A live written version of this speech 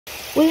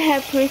We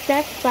have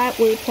preset 5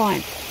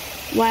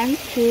 waypoints, 1,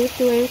 2,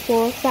 3,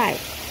 4,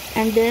 5,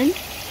 and then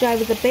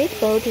drive the base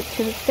boat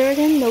to a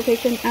certain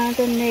location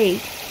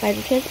underneath by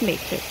the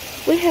transmitter.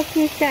 We have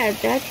preset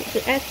that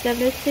the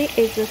SWC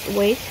is the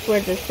switch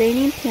for the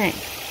sailing plane.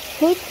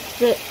 Put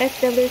the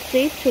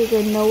SWC to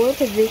the lower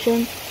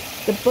position.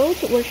 The boat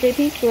was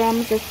shipping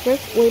from the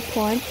first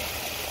waypoint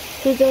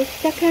to the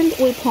second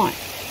waypoint,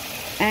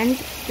 and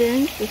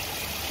then the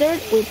third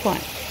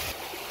waypoint.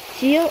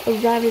 Geo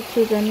arrived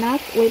to the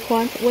last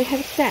waypoint we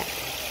have set.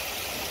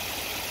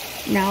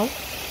 Now,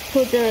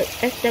 put the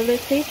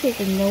SWC to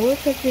the lower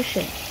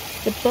position.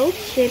 The boat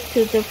shipped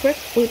to the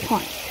first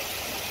waypoint.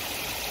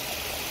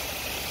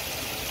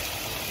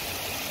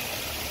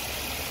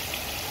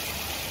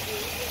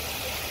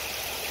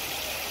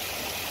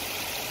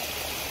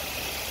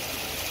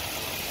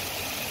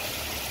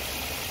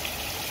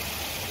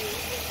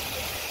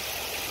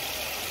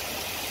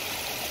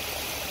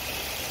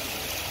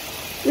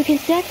 We can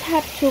set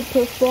up to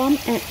perform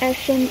an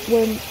action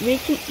when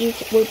reaching each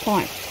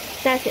waypoint,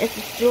 such as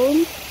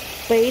throwing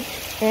bait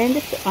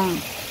and so on.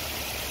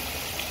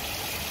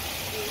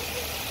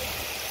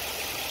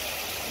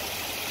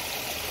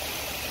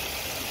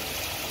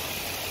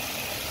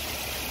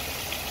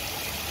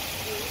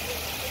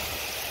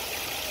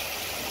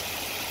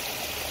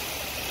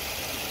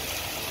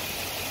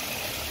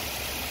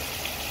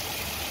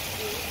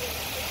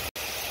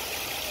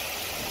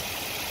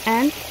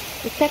 And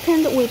the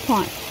second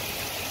waypoint.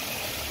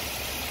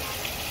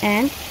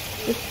 And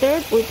the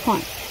third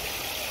waypoint.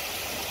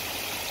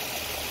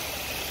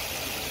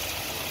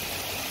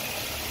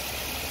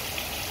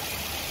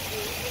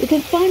 You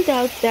can find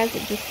out that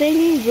the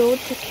sailing route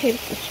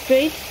keeps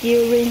straight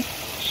during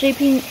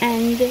shipping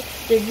and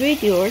the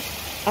radius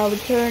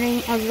of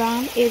turning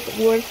around is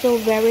also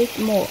very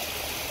small.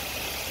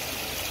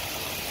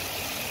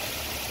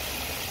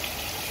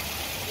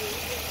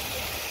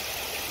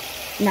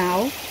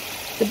 Now,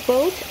 the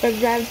boat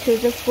arrived to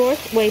the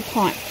fourth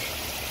waypoint.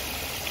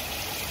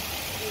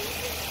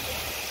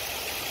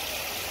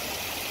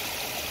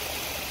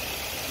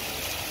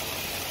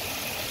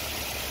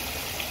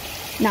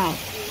 Now,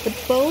 the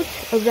boat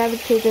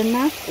arrived to the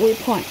last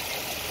waypoint,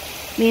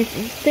 means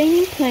the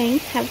sailing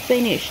planes have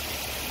finished.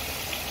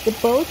 The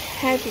boat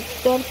has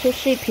stopped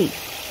shipping.